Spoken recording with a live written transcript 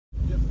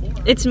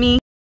It's me,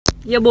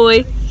 your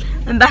boy.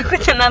 I'm back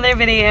with another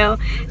video.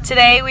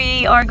 Today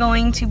we are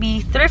going to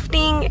be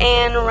thrifting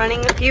and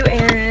running a few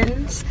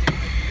errands.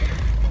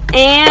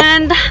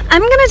 And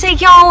I'm gonna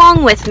take y'all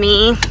along with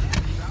me.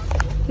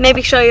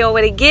 Maybe show y'all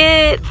what to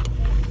get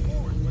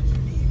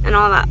and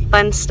all that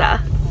fun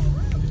stuff.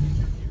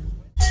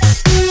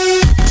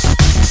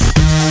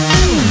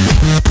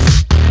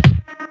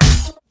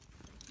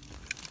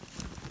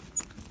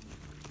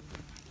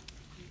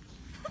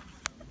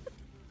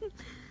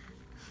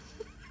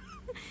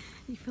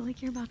 You feel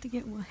like you're about to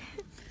get what?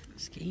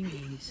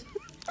 Scabies.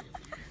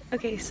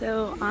 Okay,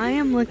 so I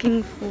am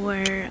looking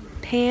for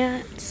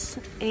pants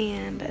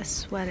and a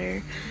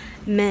sweater.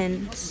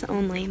 Men's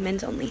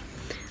only.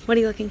 What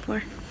are you looking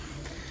for?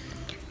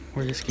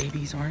 Where the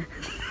scabies are.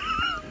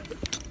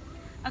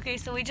 Okay,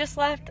 so we just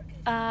left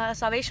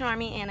Salvation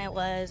Army and it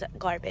was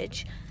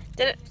garbage.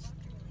 Didn't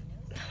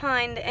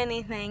find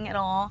anything at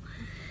all.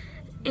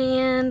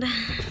 And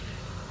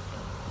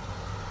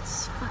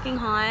it's fucking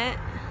hot.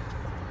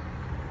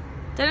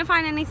 Didn't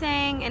find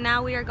anything, and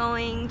now we are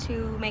going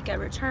to make a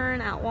return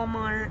at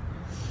Walmart.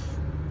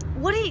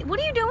 What are you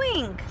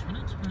doing? I'm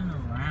trying to turn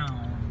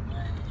around.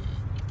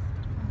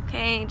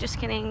 Okay, just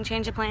kidding.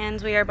 Change of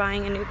plans. We are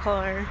buying a new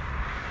car.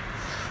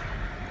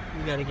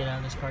 We gotta get out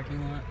of this parking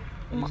lot.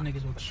 These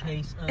niggas will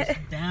chase us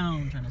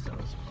down trying to sell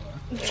us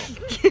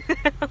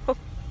a car.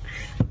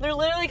 They're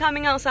literally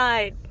coming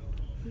outside.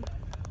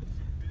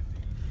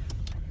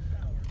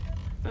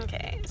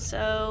 Okay,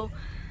 so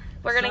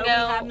we're gonna go.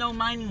 We have no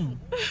money.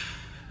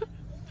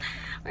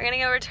 We're gonna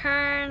go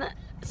return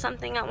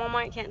something at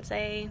Walmart. Can't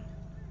say.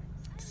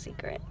 It's a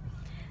secret.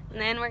 And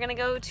then we're gonna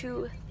go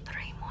to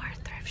 3 more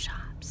thrift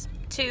shops.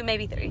 2,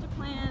 maybe 3.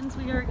 Plans.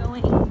 We are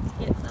going to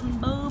get some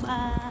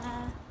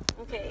boba.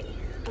 Okay,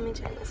 let me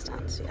turn this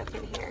down so y'all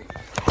can hear.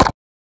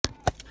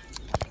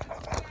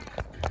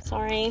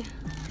 Sorry.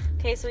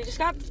 Okay, so we just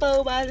got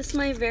boba. This is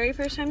my very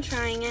first time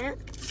trying it.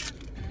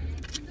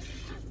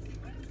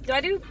 Do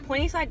I do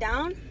pointy side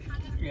down?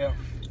 Yeah.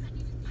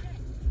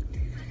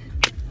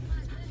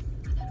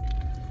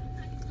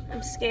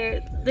 I'm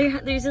scared.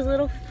 There's these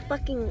little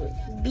fucking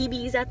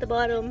BBs at the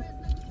bottom.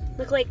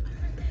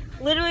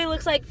 Literally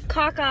looks like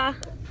caca.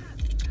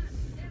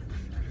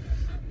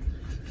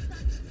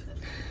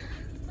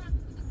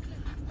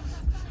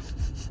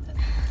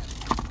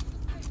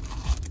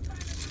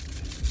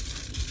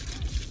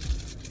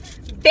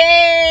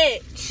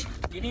 Bitch!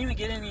 You didn't even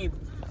get any.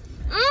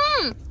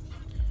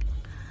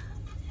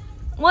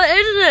 What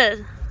is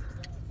this?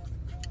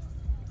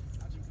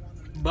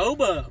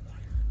 Boba.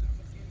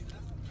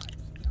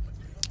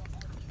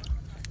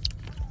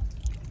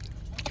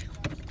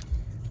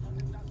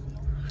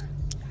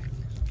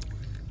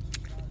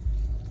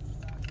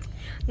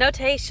 No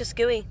taste, just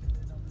gooey.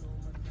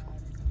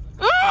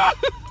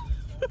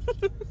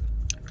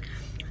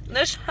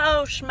 This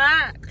hoe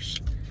smacks.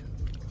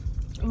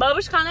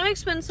 Boba's kind of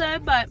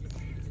expensive, but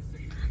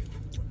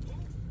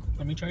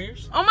Let me try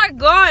yours. oh my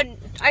god,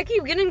 I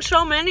keep getting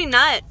so many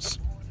nuts.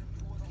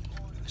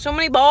 So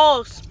many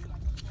balls.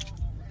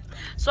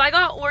 So I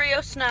got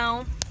Oreo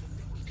Snow.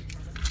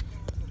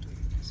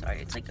 Sorry,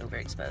 it's like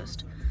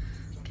overexposed.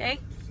 Okay,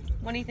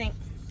 what do you think?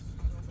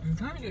 I'm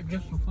trying to get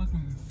just a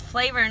fucking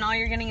Flavor, and all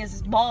you're getting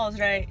is balls,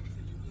 right?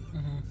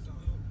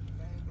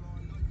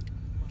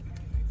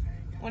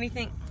 What do you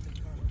think?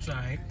 It's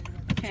alright.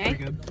 Okay.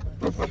 Pretty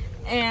good.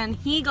 And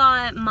he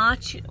got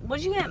matcha. What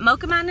did you get?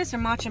 Mocha Madness or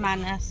Matcha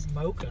Madness?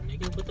 Mocha,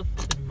 nigga. What the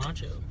fuck is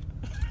macho?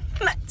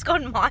 It's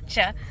called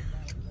matcha.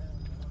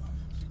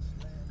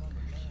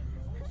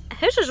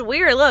 His is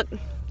weird. Look.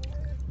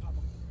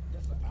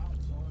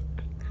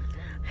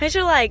 His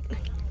are like.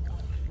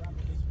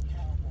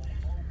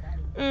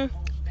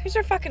 His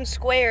are fucking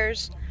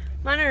squares.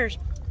 Mine are.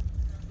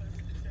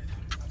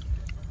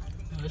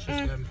 Oh, this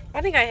is good.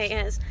 I think I hate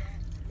his.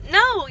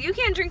 No, you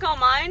can't drink all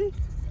mine.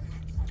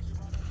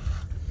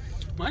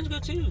 Mine's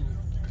good too.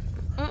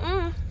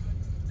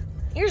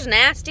 Yours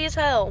nasty as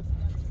hell.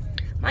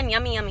 Mine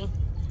yummy.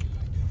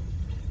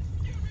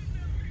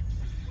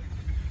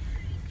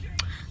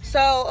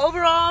 So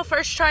overall,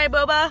 first try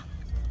boba.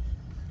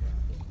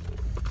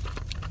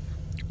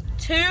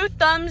 2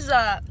 thumbs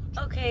up.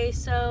 Okay,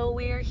 so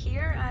we're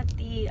here at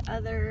the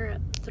other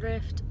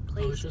thrift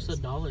place. Oh, it's just a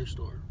dollar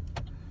store.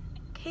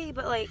 Okay,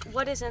 but like,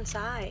 what is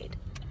inside?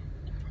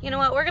 You know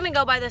what? We're gonna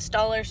go by this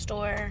dollar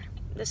store.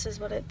 This is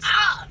what it's.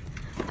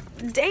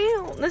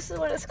 Damn, this is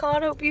what it's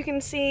called. Hope you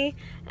can see.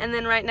 And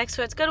then right next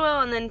to it's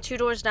Goodwill, and then 2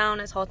 doors down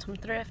is Haltom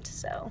Thrift.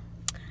 So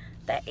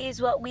that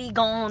is what we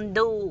gonna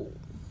do.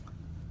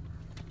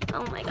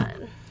 Oh my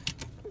god,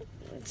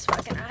 it's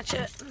fucking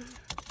ratchet.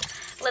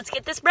 Let's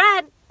get this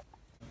bread.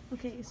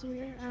 Okay, so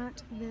we're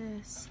at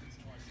this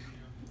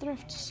not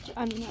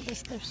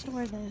this thrift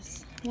store,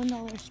 this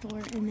 $1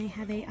 store, and they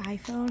have a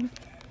iPhone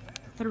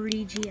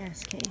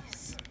 3GS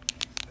case.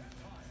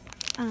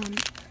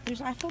 There's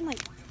iPhone like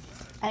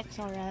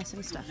XRS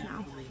and stuff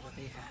now.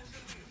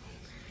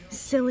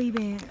 Silly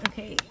band.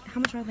 Okay, how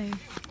much are they?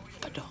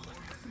 $1.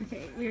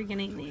 Okay, we're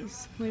getting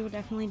these. We will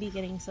definitely be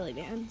getting silly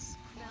bands.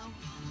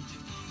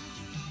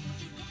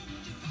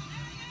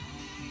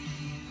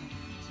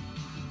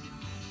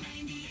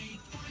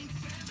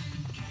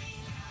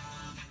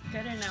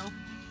 know.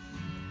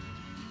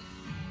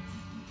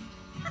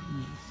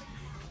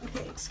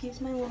 Okay,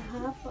 excuse my little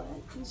half, but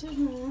these are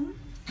mine.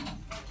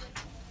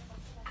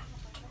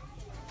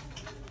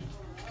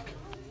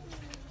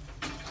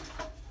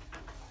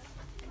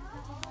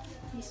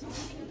 These are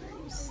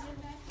Andrews.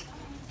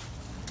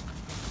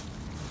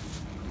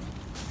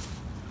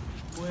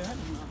 Boy, that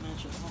does not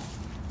match at all.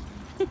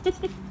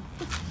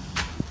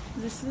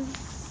 This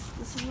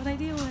is what I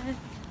deal with.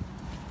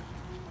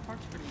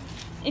 Park's pretty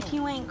nice. If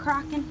you ain't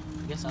crocking,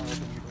 I guess I'll open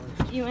your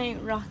doors. you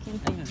ain't rocking.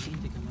 I even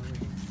need to come over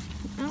here.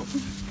 Oh.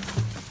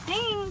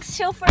 Thanks,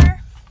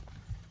 chauffeur.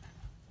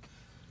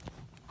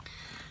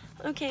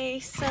 Okay,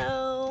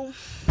 so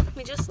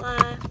we just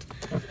left.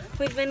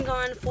 We've been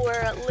gone for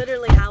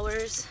literally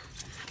hours.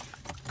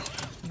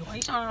 Why are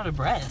you sounding out of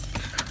breath?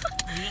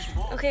 You just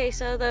walked. Okay,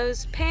 so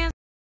those pants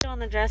on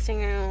the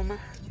dressing room,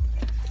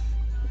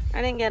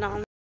 I didn't get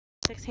on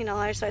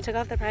 $16, so I took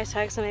off the price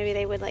tag so maybe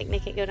they would like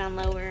make it go down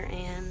lower,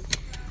 and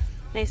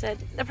they said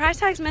the price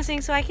tag's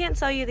missing, so I can't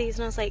sell you these.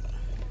 And I was like,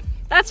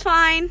 that's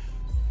fine.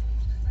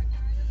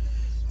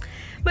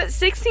 But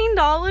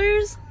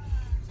 $16?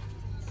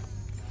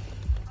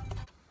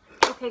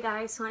 Okay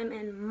guys, so I'm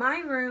in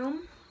my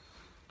room.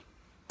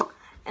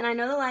 And I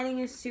know the lighting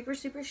is super,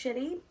 super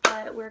shitty,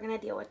 but we're gonna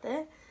deal with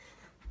it.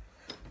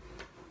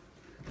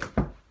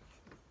 And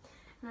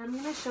I'm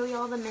gonna show you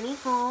all the mini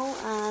haul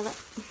of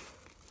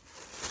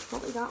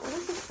what we got. What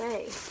does it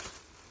say?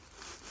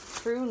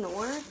 True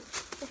North?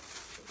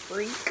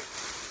 Freak.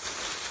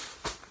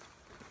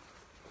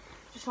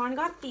 Deshaun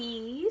got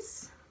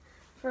these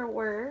for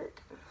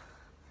work.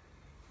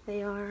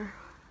 They are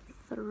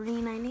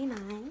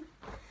 $3.99.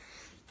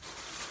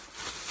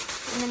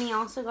 And then he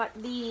also got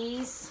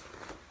these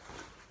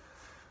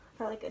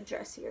for like a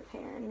dressier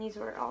pair, and these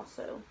were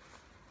also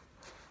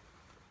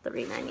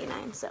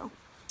 $3.99. So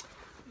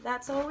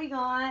that's all we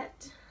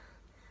got.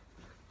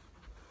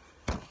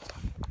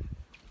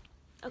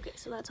 Okay,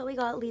 so that's all we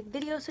got. Leave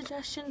video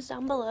suggestions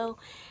down below,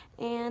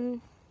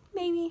 and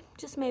maybe,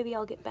 just maybe,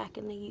 I'll get back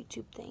in the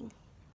YouTube thing.